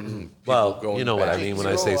seeing people Well, going you know what I back mean when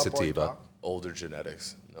to I say Roll up or sativa. talk. older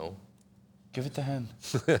genetics. No. Give it to him.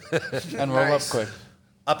 And roll Nice. up quick.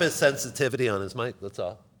 Up his sensitivity on his mic. That's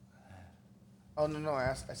all. Oh no!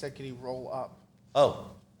 I said, can he roll up,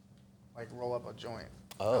 Oh. like roll up a joint?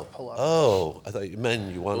 Oh. Not pull up. Oh. I thought you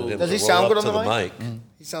meant you wanted him Does to he roll sound up good on to the the mic? mic.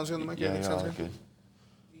 He sounds good on the mic. Yeah, He sounds yeah, good. good.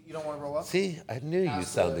 You don't want to roll up? See, I knew you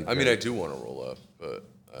sounded I mean, great. I do want to roll up, but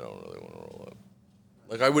I don't really want to roll up.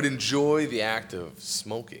 Like, I would enjoy the act of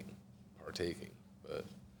smoking, partaking, but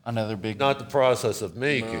Another big Not the process of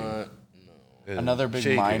making. and Another big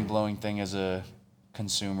shaking. mind-blowing thing as a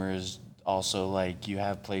consumer is also like you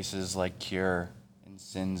have places like Cure and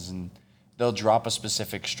Sins, and they'll drop a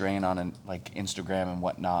specific strain on like Instagram and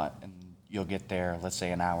whatnot, and you'll get there, let's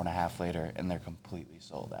say an hour and a half later, and they're completely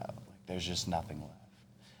sold out. Like there's just nothing left.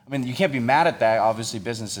 I mean, you can't be mad at that. Obviously,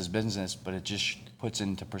 business is business, but it just puts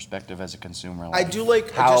into perspective as a consumer. I do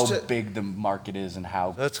like- how just to- big the market is and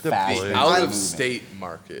how That's a good fast point. things out are of moving. state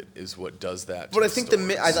market is what does that. to But I think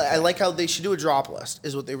stores. I like how they should do a drop list.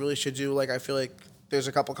 Is what they really should do. Like I feel like there's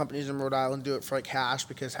a couple companies in Rhode Island do it for like hash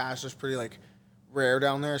because hash is pretty like rare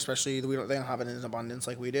down there, especially they don't have it in abundance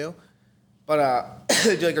like we do. But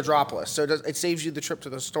they do like a drop list, so it saves you the trip to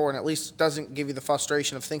the store and at least doesn't give you the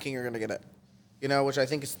frustration of thinking you're gonna get it. you know, which I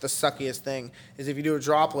think is the suckiest thing, is if you do a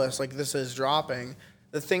drop list like this is dropping,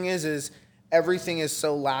 the thing is everything is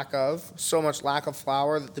so much lack of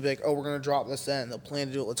flour that they'll be like, oh, we're going to drop this in. They'll plan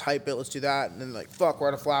to do it. Let's hype it. Let's do that. And then like, fuck, we're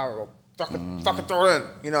out of flour. We'll fucking throw it in.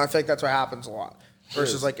 You know, I feel like that's what happens a lot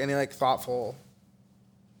versus like any like thoughtful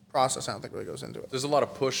process. I don't think really goes into it. There's a lot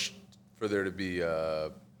of push for there to be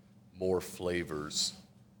more flavors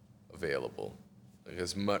available. Like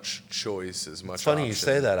as much choice, as much It's funny option. you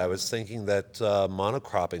say that. I was thinking that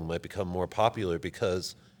monocropping might become more popular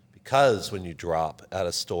because when you drop at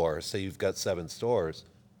a store, say you've got 7 stores,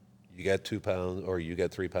 you get 2 pounds or you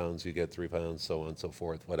get 3 pounds, you get 3 pounds, so on and so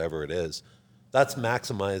forth, whatever it is. That's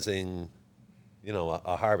maximizing, you know,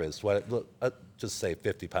 a harvest. Just say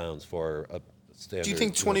 50 pounds for a standard. Do you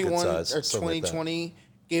think good 21 size, or something like that. 2020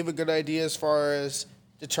 gave a good idea as far as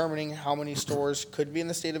determining how many stores could be in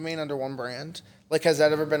the state of Maine under one brand? Like, has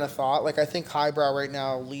that ever been a thought? Like, I think Highbrow right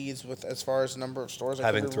now leads with as far as the number of stores.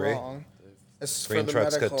 Having could be 3? wrong. As Green for the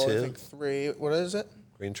Truck's got medical, 2. I think 3. What is it?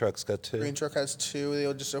 Green Truck's got 2. Green Truck has 2.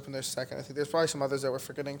 They'll just open their second. I think there's probably some others that we're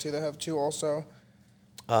forgetting too that have 2 also.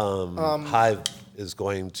 Hive is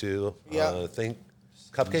going to. Yeah. I think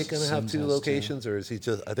Cupcake going to have Sims 2 has locations, or is he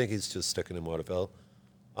just? I think he's just sticking in Waterville.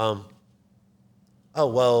 Oh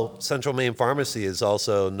well, Central Maine Pharmacy is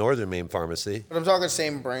also Northern Maine Pharmacy. But I'm talking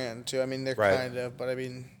same brand too. I mean, they're Right. kind of, but I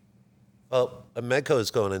mean, Well, Medco is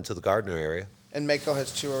going into the Gardner area. and Mako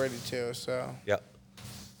has 2 already too. So Yep.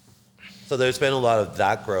 So there's been a lot of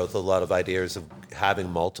that growth, a lot of ideas of having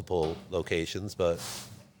multiple locations, but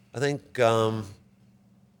I think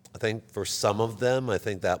for some of them, I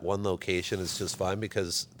think that one location is just fine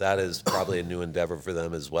because that is probably a new endeavor for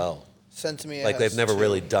them as well. Centimia Like has they've never 2.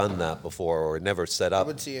 really done that before or never set I up.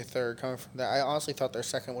 would see a third coming from that. I honestly thought their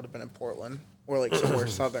second would have been in Portland or like somewhere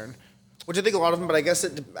southern, which I think a lot of them. But I guess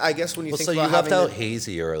when you Well, think so you about left having out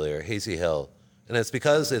Hazy earlier, Hazy Hill, and it's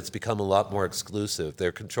because it's become a lot more exclusive.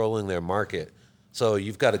 They're controlling their market, so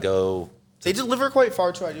you've got to go. they deliver quite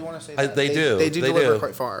far too. I do want to say that They do. They do deliver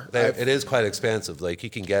quite far. It is quite expansive. Like you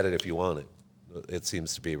can get it if you want it. It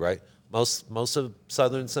seems to be right. Most of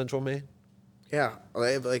southern Central Maine, Yeah,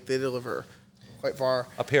 they deliver quite far.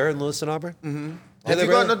 up here in Lewiston Auburn. Mm-hmm. Have you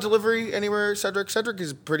gotten a delivery anywhere, Cedric? Cedric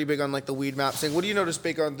is pretty big on like the weed maps thing. What do you notice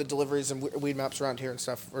big on the deliveries and weed maps around here and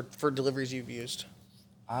stuff for deliveries you've used?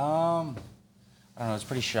 I don't know. It's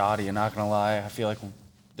pretty shoddy. I'm not gonna lie. I feel like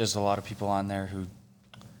there's a lot of people on there who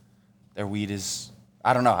their weed is.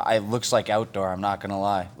 I don't know. It looks like outdoor. I'm not gonna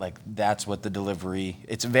lie. Like that's what the delivery.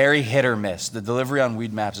 It's very hit or miss. The delivery on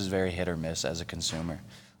weed maps is very hit or miss as a consumer.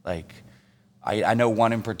 Like I know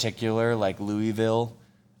one in particular. Like Louisville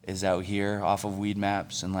is out here off of weed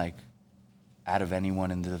maps, and like out of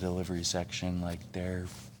anyone in the delivery section, like they're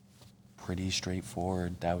pretty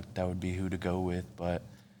straightforward. That would be who to go with, but.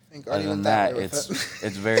 I think Other Artie than went that that, way with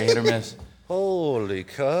it's very hit or miss. Holy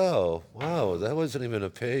cow! Wow, that wasn't even a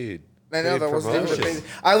paid. I know paid that wasn't even promotion. amazing.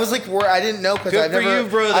 I was like, I didn't know because Good I've for never, you,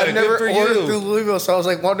 brother. I've Good never for ordered you. through Louisville, so I was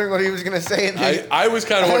like wondering what he was gonna say. And I was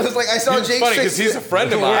kind of. I was like, I saw it's Jake funny because fix he's it. a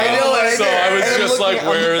friend of mine. I know, and I so did. I was And I'm just looking like, at-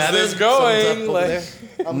 where is That this is- sums up going? over Like,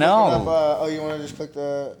 there. I'm No. looking up, you want to just click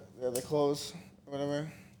the close or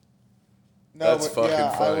whatever? No, That's but,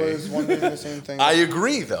 fucking funny. I was wondering the same thing. I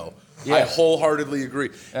agree, though. I Yeah. wholeheartedly agree,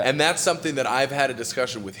 and that's something that I've had a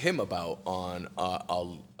discussion with him about on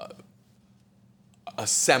a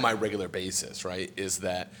semi-regular basis. Right? Is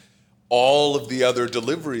that all of the other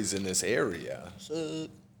deliveries in this area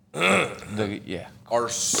Yeah. are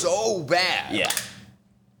so bad? Yeah.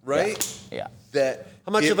 Right? Yeah. That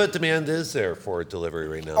How much it- of a demand is there for delivery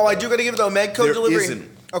right now? Oh, I do got to give it though. Medco There delivery.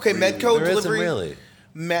 isn't Okay, really. Medco There isn't delivery. really.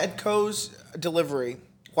 Medco's delivery.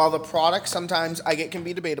 While the product sometimes I get can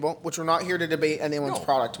be debatable, which we're not here to debate anyone's No.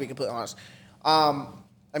 product, to be completely honest.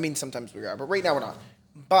 I mean, sometimes we are, but right now we're not.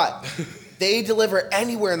 But they deliver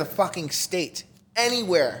anywhere in the fucking state.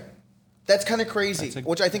 Anywhere. That's kind of crazy,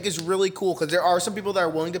 which I think is really cool because there are some people that are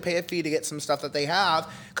willing to pay a fee to get some stuff that they have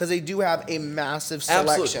because they do have a massive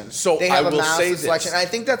Absolutely. selection. So they have I a will massive say this. selection. And I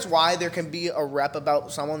think that's why there can be a rep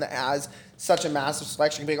about someone that has such a massive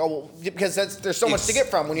selection. Be like, oh, well, because there's so much to get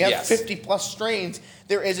from. When you have Yes. 50 plus strains,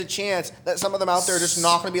 there is a chance that some of them out there are just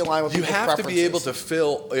not going to be aligned with You people's have to be able preferences. to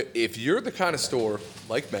fill, if you're the kind of store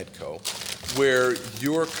like Medco, where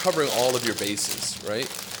you're covering all of your bases, right?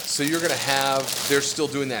 So you're going to have, they're still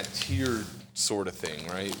doing that tiered sort of thing,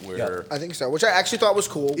 right? Where I think so, which I actually thought was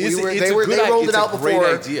cool. It's They a good rolled it's it out a great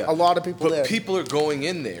before idea. a lot of people but did. people are going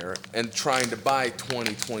in there and trying to buy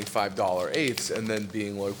 $20, $25 eighths and then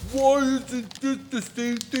being like, why isn't this the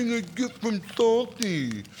same thing I get from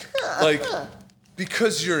Salty? Like,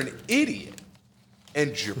 because you're an idiot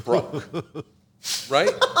and you're broke, right?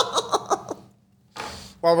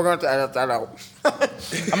 Well, we're going to have to edit that out.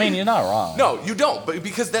 I mean, you're not wrong. No, you don't, but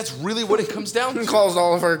because that's really what it comes down to. Calls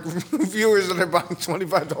all of our viewers that are buying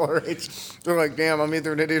 $25 rates. They're like, damn, I'm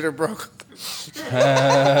either an idiot or broke.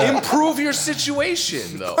 Improve your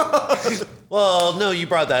situation, though. Well, no, you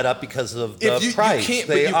brought that up because of the price.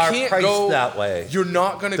 They are priced that way. You're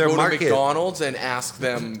not going to go market. to McDonald's and ask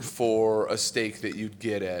them for a steak that you'd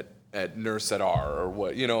get at Nurse at R or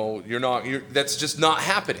what. You know, that's just not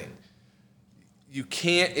happening. You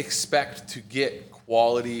can't expect to get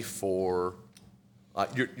quality for.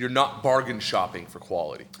 You're not bargain shopping for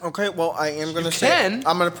quality. Okay, well, I am going to say.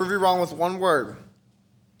 I'm going to prove you wrong with one word.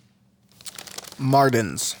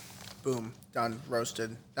 Martins. Boom. Done.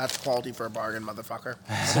 Roasted. That's quality for a bargain, motherfucker.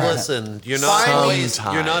 So listen, you're not always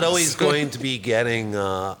going to be getting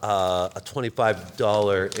a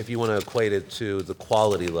 $25 if you want to equate it to the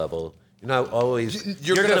quality level. You're not always.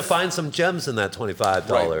 You're going to find some gems in that $25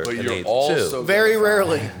 right, but you're also too. Very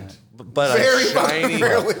rarely. But very shiny.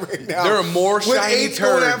 Rarely right now. There are more shiny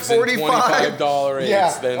turds in $25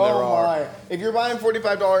 eights than there are. My. If you're buying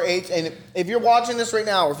 $45 eights, and if you're watching this right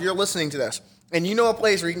now, or if you're listening to this, and you know a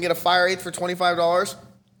place where you can get a fire eighth for $25,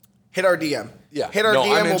 hit our DM. Yeah. Hit our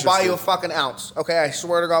DM, we'll buy you a fucking ounce. Okay, I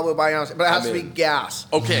swear to God, we'll buy you an ounce. But it has to be gas.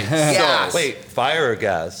 Okay, gas. So. Wait, fire or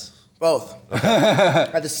gas? Both.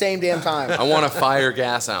 At the same damn time. I want a fire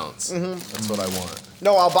gas ounce. Mm-hmm. That's what I want.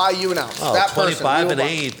 No, I'll buy you an ounce. Oh, that 25 and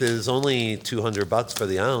eighth is only $200 for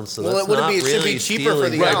the ounce. So that's not it really should be cheaper for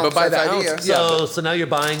the right, ounce. But by the idea. ounce, So now you're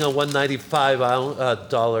buying a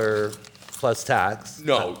 $195 plus tax.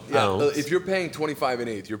 No, ounce. if you're paying 25 and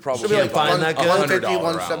eighth, you're probably Should be like buying that good? $100 $150,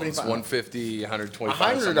 ounce, $150, $125.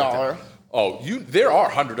 $100. Oh, there are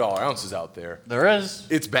 $100 ounces out there. There is.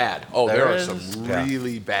 It's bad. Oh, There there are is. some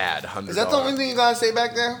really bad $100. Is that the only thing you gotta say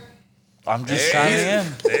back there? I'm just chiming in.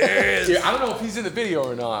 Yeah, I don't know if he's in the video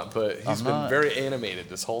or not, but he's been very animated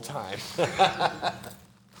this whole time.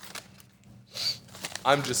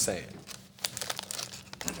 I'm just saying.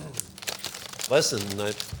 Listen,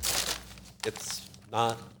 it's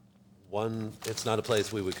not a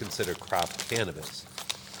place we would consider craft cannabis.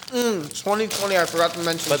 2020, I forgot to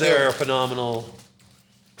mention. But they're a phenomenal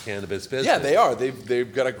cannabis business. Yeah, they are.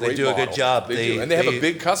 They've got a great. They do a good model. job. They do, and they have a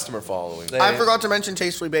big customer following. I forgot to mention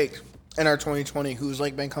Tastefully Baked in our 2020, who's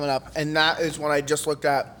like been coming up, and that is when I just looked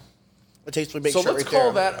at the Tastefully Baked. So shirt let's right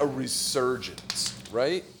call there. that a resurgence,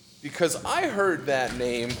 right? Because I heard that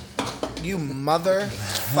name. You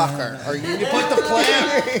motherfucker! Are you? You put the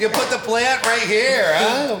plant. You put the plant right here,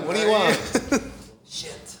 huh? What do you want?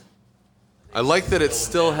 Shit. I like that it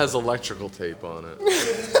still has electrical tape on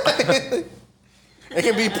it. It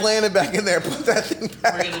can be planted back in there. Put that thing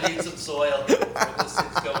back. We're gonna need some soil when this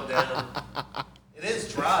thing's going down. It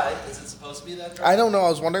is dry. Is it supposed to be that dry? I don't know. I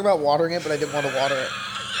was wondering about watering it, but I didn't want to water it.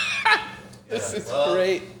 This is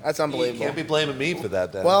great. That's You unbelievable. can't be blaming me for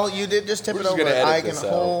that. Then. Well, you did just tip We're it just over. gonna edit I can this out.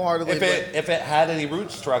 wholeheartedly. if it had any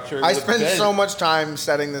root structure, it I would spent fit. so much time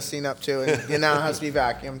setting this scene up too, and now it has to be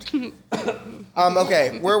vacuumed.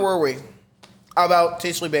 Okay, where were we? About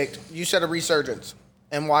Tastefully Baked. You said a resurgence,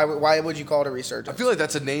 and why would you call it a I resurgence? feel like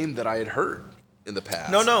that's a name that I had heard in the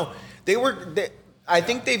past. No, I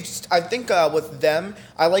think with them,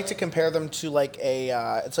 I like to compare them to like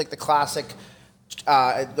it's like the classic,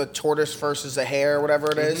 the tortoise versus the hare, or whatever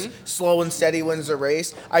it is. Slow and steady wins the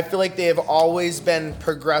race. I feel like they have always been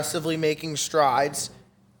progressively making strides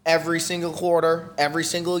every single quarter, every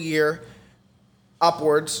single year,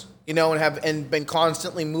 upwards, and been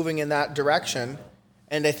constantly moving in that direction.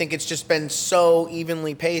 And I think it's just been so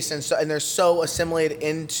evenly paced, and they're so assimilated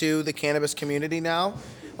into the cannabis community now,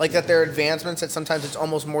 like that their advancements that sometimes it's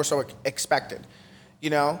almost more so expected,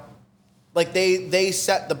 Like they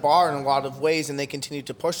set the bar in a lot of ways, and they continue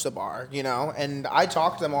to push the bar, And I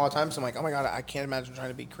talk to them all the time, so I'm like, oh my God, I can't imagine trying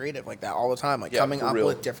to be creative like that all the time, like coming up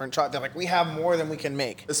with different shots. They're like, we have more than we can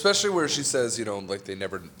make. Especially where she says, like they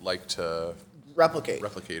never like to Replicate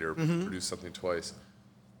or produce something twice.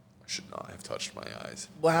 I should not have touched my eyes.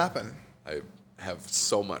 What happened? I have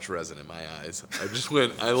so much resin in my eyes. I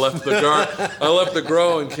left the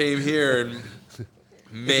grow and came here, and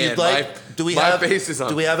man, my face is on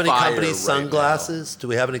Do we have any fire company right sunglasses? Do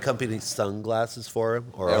we have any company sunglasses for him?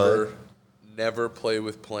 now. Never play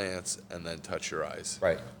with plants and then touch your eyes.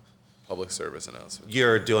 Right. Public service announcement.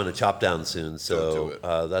 You're doing a chop down soon, so Don't do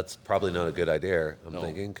it. that's probably not a good idea. I'm No.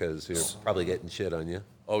 thinking because you're probably getting shit on you.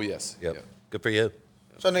 Oh yes. Yep. Yeah. Good for you.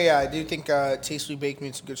 So no, yeah, I do think Tastefully Baked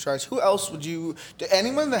made some good strides. Who else would you?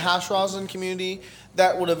 Anyone in the hash rosin community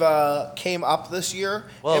that would have came up this year?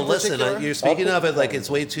 Well, in listen, particular? you're speaking of it like it's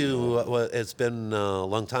way too. It's been a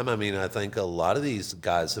long time. I mean, I think a lot of these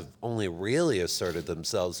guys have only really asserted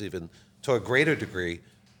themselves even to a greater degree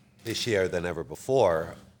this year than ever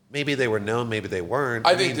before. Maybe they were known, maybe they weren't.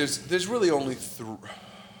 I think there's really only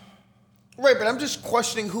Right, but I'm just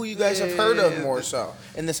questioning who you guys have heard of more so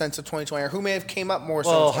in the sense of 2020, or who may have came up more so.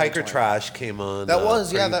 Well, in Hiker 2020. Trash came on. That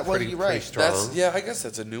was, pretty, that was. pretty, You're pretty right. strong. I guess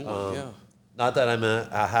that's a new one. Yeah. Not that I'm a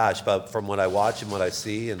hash, but from what I watch and what I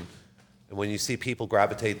see, and when you see people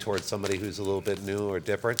gravitate towards somebody who's a little bit new or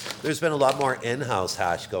different, there's been a lot more in-house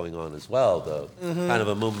hash going on as well, though. Kind of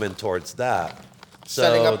a movement towards that.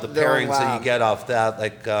 Setting So up the their own pairings that lab. you get off that,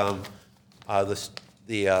 like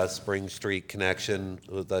the Spring Street connection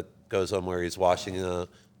that goes on where he's washing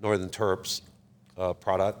Northern Terps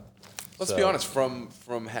product. Let's be honest.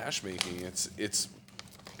 From hash making, it's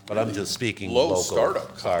But I'm just speaking low local.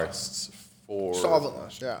 startup Sorry. costs for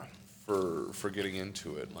Solventless, yeah. for getting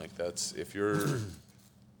into it. Like that's if you're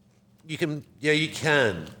You can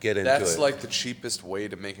get into that's it. like the cheapest way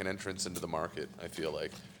to make an entrance into the market. I feel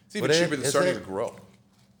like it's even Would it? cheaper than Is starting it? to grow.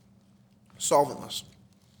 Solventless,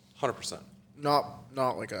 100%.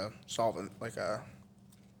 not like a solvent, like a.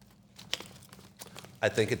 I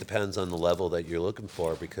think it depends on the level that you're looking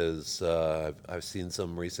for because I've seen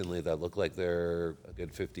some recently that look like they're a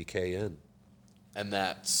good 50K in. And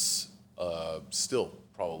that's still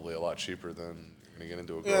probably a lot cheaper than you're gonna get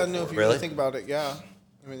into a grow. Yeah, no, for. if you Really? really think about it, yeah.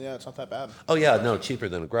 I mean, yeah, it's not that bad. Oh yeah, no, cheaper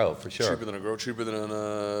than a grow for sure. Cheaper than a grow, cheaper than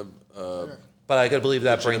a But I gotta believe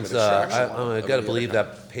that legitimate brings. extraction I of gotta any believe other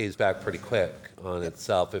that pays back pretty quick on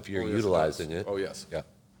itself if you're Oh, yes, it does. utilizing it. Oh, yes. Yeah.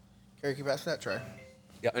 Carrie, keep asking that, Trey.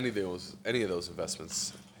 any of those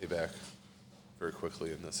investments pay back very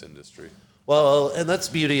quickly in this industry. Well, and that's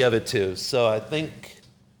the beauty of it too. So I think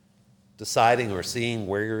deciding or seeing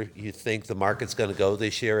where you think the market's going to go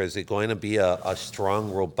this year, is it going to be a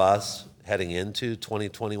strong, robust heading into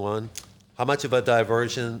 2021? How much of a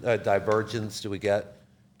divergence do we get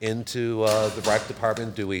into the rec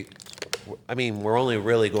department? We're only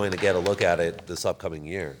really going to get a look at it this upcoming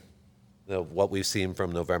year. What we've seen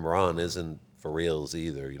from November on isn't for reals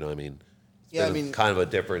either. You know what I mean? It's Yeah, I been mean- kind of a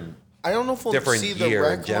different. I don't know if we'll Different see the year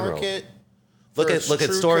in rec general. market Look for at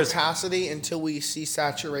true stores. capacity until we see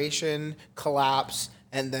saturation, collapse,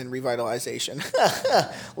 and then revitalization.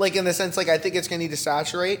 Like in the sense, like I think it's going to need to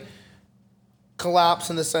saturate, collapse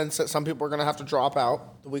in the sense that some people are going to have to drop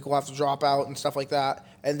out. The week will have to drop out and stuff like that.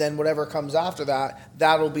 And then whatever comes after that,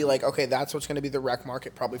 that'll be like, okay, that's what's going to be the rec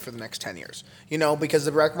market probably for the next 10 years. You know, because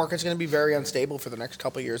the rec market's going to be very unstable for the next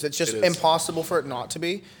couple of years. It's just It is. impossible for it not to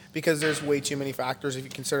be because there's way too many factors. If you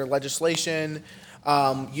consider legislation,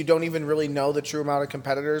 you don't even really know the true amount of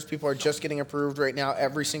competitors. People are just getting approved right now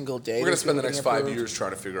every single day. We're gonna There's spend the people next getting 5 approved. years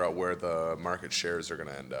trying to figure out where the market shares are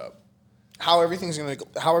gonna end up. How everything's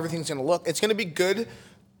gonna look. It's gonna be good.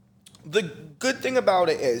 The good thing about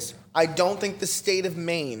it is, I don't think the state of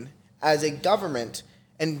Maine, as a government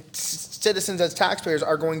and citizens as taxpayers,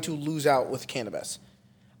 are going to lose out with cannabis.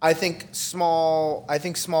 I think small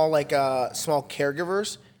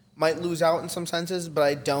caregivers might lose out in some senses, but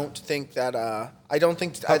I don't think that.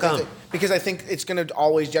 Because I think it's going to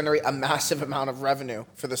always generate a massive amount of revenue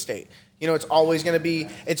for the state. You know, it's always going to be.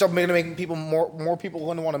 It's going to make people more people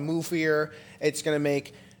going to want to move here. It's going to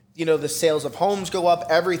make, the sales of homes go up.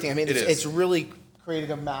 Everything. I mean, it's really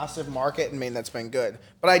created a massive market in Maine that's been good.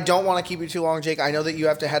 But I don't want to keep you too long, Jake. I know that you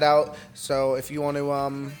have to head out, so if you want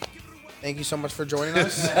to, thank you so much for joining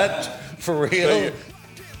us. Is that for real?